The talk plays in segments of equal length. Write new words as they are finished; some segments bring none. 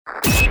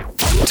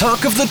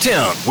Talk of the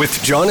Town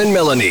with John and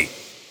Melanie.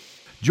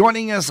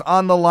 Joining us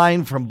on the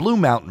line from Blue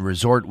Mountain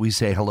Resort, we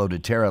say hello to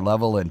Tara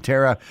Lovell. And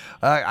Tara,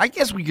 I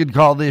guess we could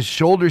call this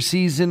shoulder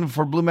season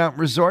for Blue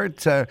Mountain Resort.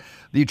 The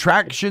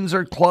attractions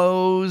are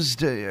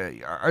closed.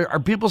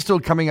 Are people still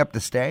coming up to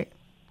stay?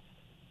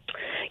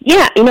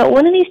 Yeah,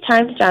 one of these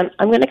times, John,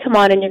 I'm going to come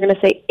on and you're going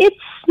to say, it's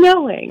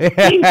snowing.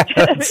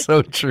 That's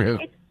so true.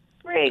 It's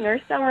spring or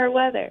summer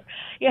weather.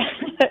 Yeah.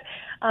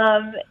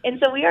 And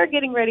so we are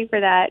getting ready for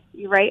that.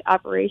 You're right.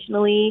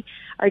 Operationally,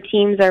 our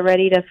teams are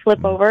ready to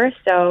flip over.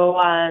 So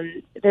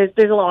there's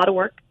a lot of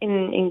work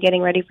in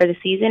getting ready for the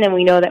season. And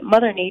we know that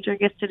Mother Nature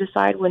gets to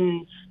decide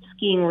when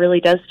skiing really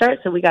does start.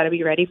 So we got to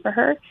be ready for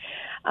her.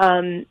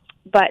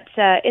 But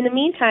in the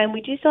meantime,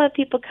 we do still have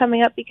people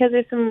coming up because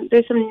there's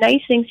some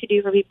nice things to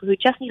do for people who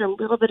just need a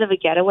little bit of a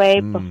getaway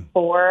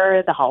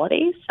before the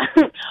holidays,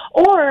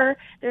 or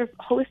they're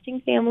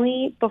hosting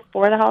family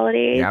before the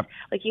holidays. Yep.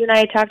 Like you and I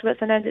had talked about,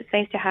 sometimes it's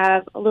nice to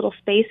have a little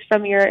space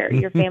from your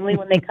family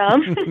when they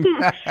come.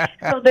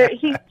 So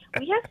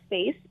we have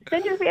space.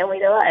 Send your family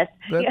to us.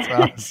 That's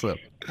awesome.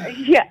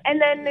 Yeah,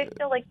 and then there's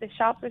still the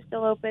shops are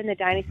still open, the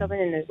dining's open,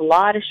 and there's a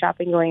lot of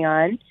shopping going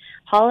on.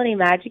 Holiday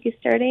Magic is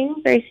starting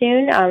very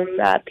soon.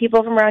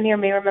 People from around here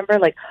may remember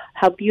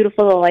how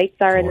beautiful the lights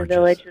are in the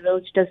village. The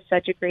village does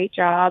such a great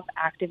job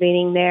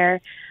activating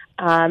there.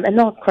 And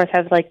they'll, of course,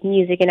 have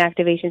music and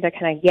activations that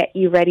kind of get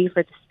you ready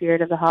for the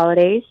spirit of the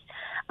holidays.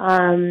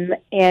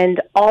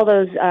 And all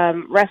those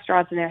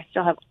restaurants in there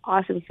still have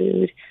awesome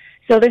food.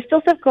 So there's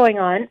still stuff going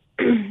on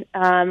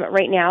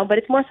right now, but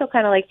it's more so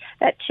kind of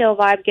that chill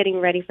vibe, getting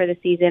ready for the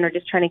season or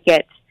just trying to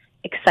get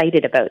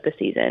excited about the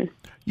season.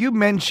 You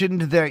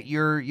mentioned that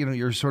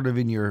you're sort of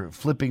in your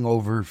flipping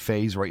over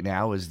phase right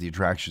now as the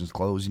attractions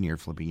close and you're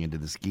flipping into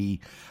the ski.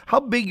 How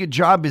big a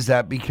job is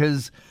that?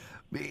 Because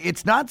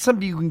it's not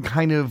something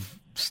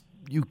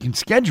you can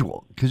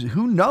schedule, because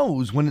who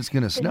knows when it's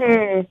going to snow.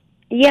 Mm-hmm.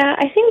 Yeah,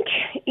 I think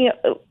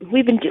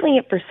we've been doing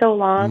it for so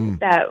long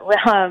that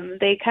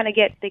they kind of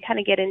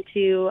get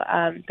into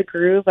the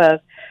groove of,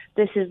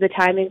 this is the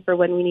timing for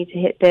when we need to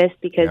hit this,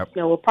 because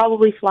snow will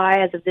probably fly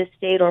as of this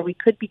date, or we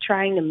could be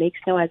trying to make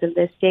snow as of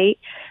this date.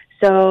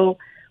 So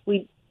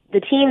the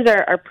teams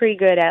are pretty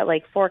good at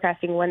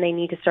forecasting when they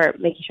need to start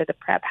making sure the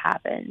prep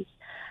happens.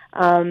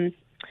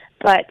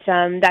 But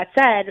that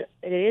said,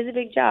 it is a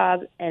big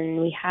job, and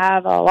we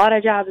have a lot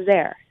of jobs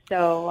there.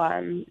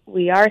 So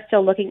we are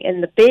still looking,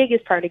 and the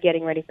biggest part of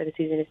getting ready for the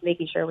season is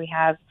making sure we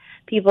have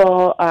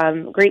people,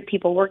 great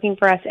people working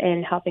for us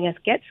and helping us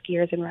get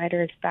skiers and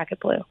riders back at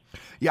Blue.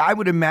 Yeah, I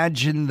would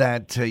imagine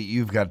that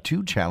you've got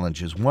two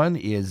challenges. One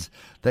is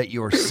that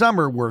your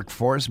summer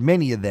workforce,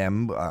 many of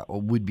them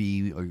would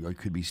be, or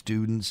could be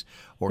students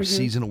or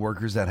seasonal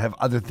workers that have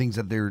other things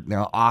that they're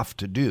now off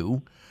to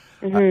do.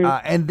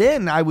 And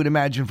then I would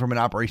imagine from an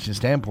operations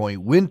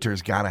standpoint,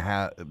 winter's got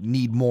to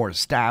need more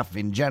staff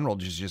in general,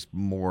 just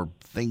more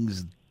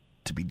things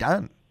to be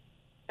done.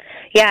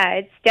 Yeah,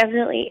 it's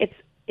definitely,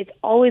 it's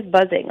always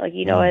buzzing.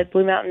 At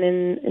Blue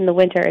Mountain in the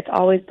winter, it's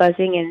always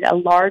buzzing, and a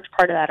large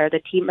part of that are the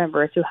team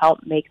members who help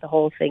make the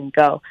whole thing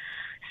go.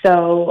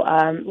 So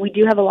we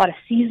do have a lot of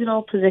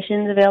seasonal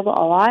positions available,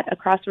 a lot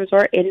across the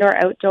resort, indoor,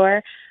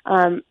 outdoor.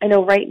 I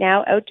know right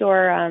now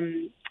outdoor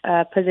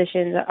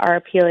positions are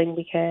appealing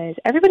because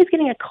everybody's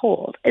getting a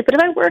cold. But if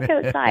I work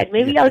outside,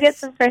 maybe I'll get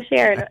some fresh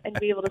air and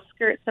be able to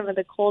skirt some of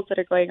the colds that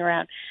are going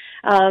around.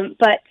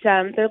 But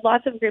there's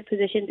lots of great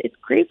positions. It's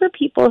great for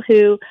people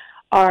who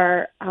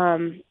are,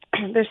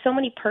 there's so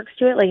many perks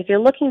to it. If you're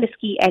looking to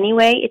ski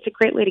anyway, it's a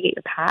great way to get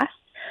your pass.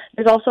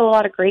 There's also a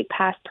lot of great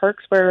pass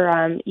perks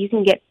where you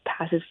can get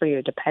passes for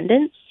your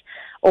dependents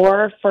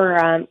or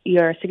for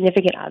your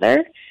significant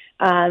other.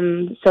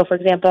 So, for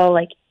example,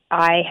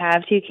 I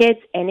have 2 kids,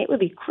 and it would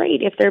be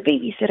great if their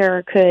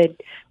babysitter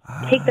could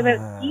take them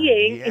out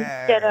skiing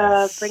instead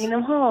of bringing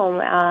them home.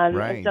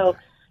 Right. And so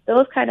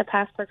those kind of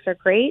pass perks are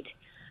great.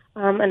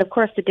 And, of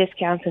course, the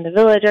discounts in the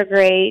village are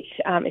great.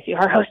 If you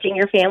are hosting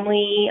your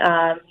family,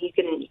 you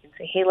can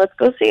say, hey, let's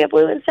go stay at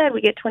Blue instead.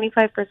 We get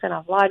 25%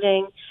 off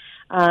lodging.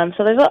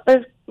 So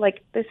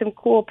there's some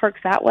cool perks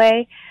that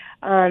way.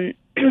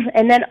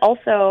 And then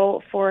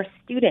also for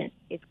students,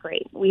 it's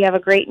great. We have a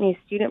great new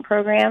student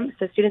program.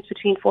 So students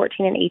between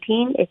 14 and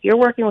 18, if you're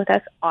working with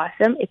us,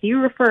 awesome. If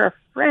you refer a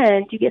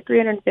friend, you get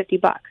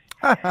 $350.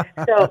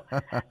 So,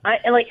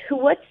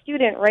 what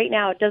student right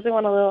now doesn't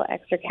want a little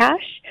extra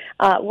cash?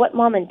 What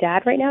mom and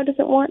dad right now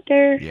doesn't want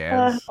their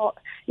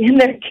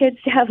their kids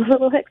to have a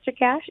little extra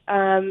cash?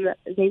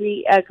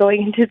 Maybe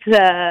going into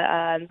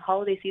the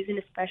holiday season,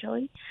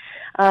 especially.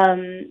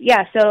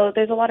 So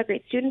there's a lot of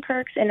great student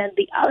perks, and then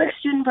the other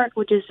student perk,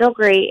 which is so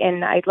great,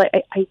 and I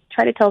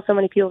try to tell so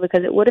many people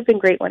because it would have been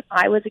great when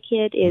I was a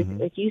kid, is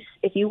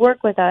if you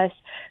work with us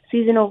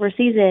season over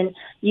season,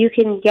 you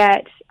can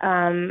get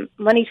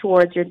money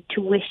towards your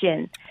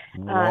tuition.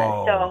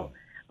 So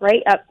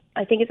right up,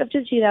 I think it's up to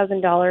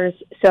 $2,000.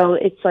 So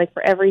it's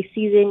for every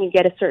season you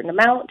get a certain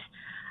amount,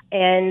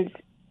 and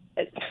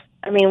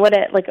I mean, what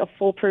a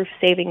foolproof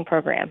saving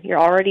program. You're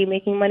already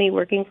making money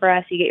working for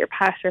us. You get your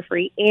pass for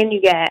free, and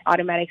you get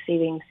automatic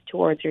savings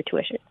towards your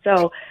tuition.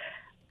 So,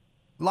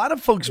 a lot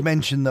of folks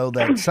mention, though,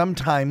 that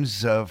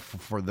sometimes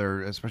for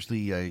their,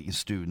 especially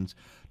students,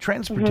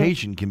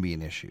 transportation can be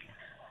an issue.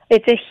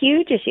 It's a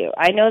huge issue.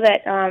 I know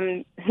that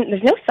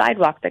there's no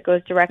sidewalk that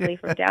goes directly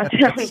from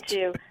downtown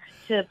to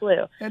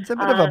Blue. It's a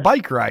bit of a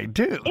bike ride,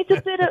 too. It's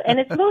a bit of, and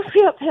it's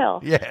mostly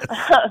uphill. Yes.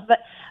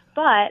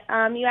 But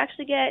you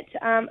actually get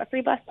a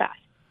free bus pass.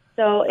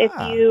 So if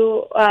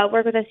you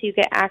work with us, you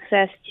get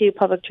access to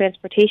public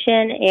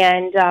transportation,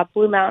 and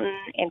Blue Mountain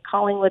and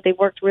Collingwood, they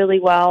worked really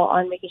well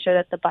on making sure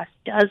that the bus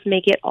does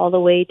make it all the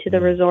way to the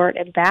resort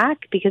and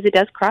back, because it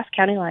does cross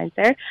county lines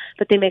there,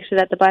 but they make sure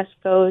that the bus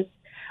goes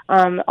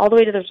all the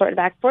way to the resort and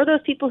back for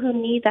those people who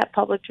need that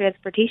public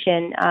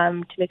transportation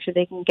to make sure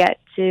they can get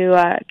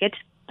to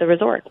the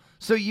resort.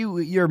 So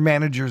your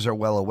managers are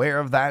well aware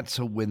of that,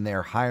 so when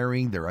they're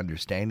hiring, they're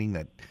understanding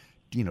that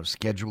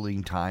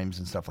scheduling times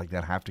and stuff like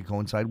that have to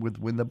coincide with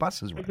when the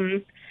buses run.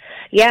 Mm-hmm.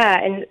 Yeah,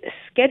 and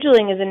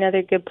scheduling is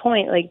another good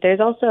point. Like, there's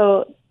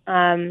also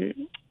the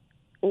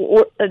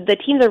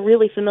teams are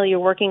really familiar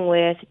working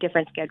with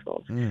different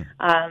schedules. We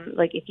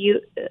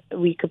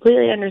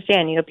completely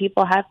understand.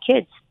 People have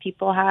kids.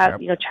 People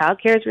have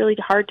childcare is really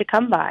hard to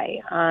come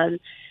by.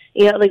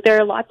 There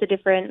are lots of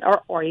different,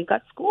 or you've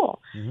got school.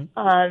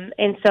 Mm-hmm.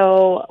 And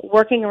so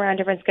working around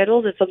different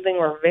schedules is something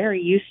we're very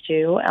used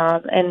to.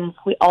 And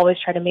we always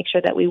try to make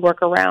sure that we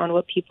work around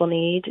what people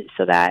need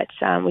so that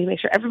we make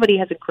sure everybody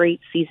has a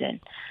great season.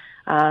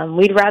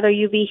 We'd rather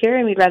you be here,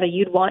 and we'd rather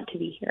you'd want to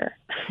be here.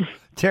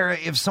 Tara,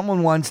 if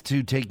someone wants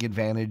to take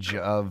advantage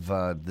of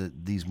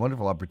these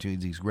wonderful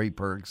opportunities, these great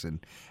perks,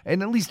 and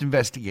at least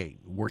investigate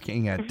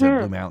working at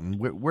Blue Mountain,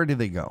 where do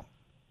they go?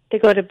 They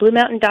go to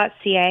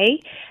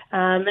bluemountain.ca.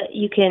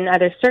 You can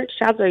either search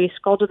jobs, or you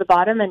scroll to the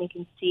bottom and you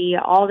can see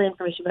all the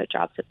information about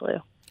jobs at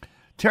Blue.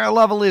 Tara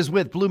Lovell is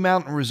with Blue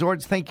Mountain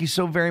Resorts. Thank you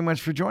so very much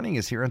for joining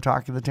us here on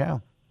Talk of the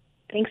Town.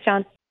 Thanks,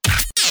 John.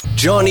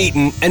 John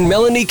Eaton and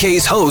Melanie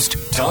Kay's host,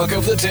 Talk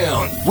of the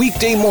Town,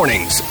 weekday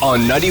mornings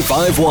on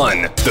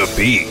 95.1 The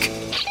Peak.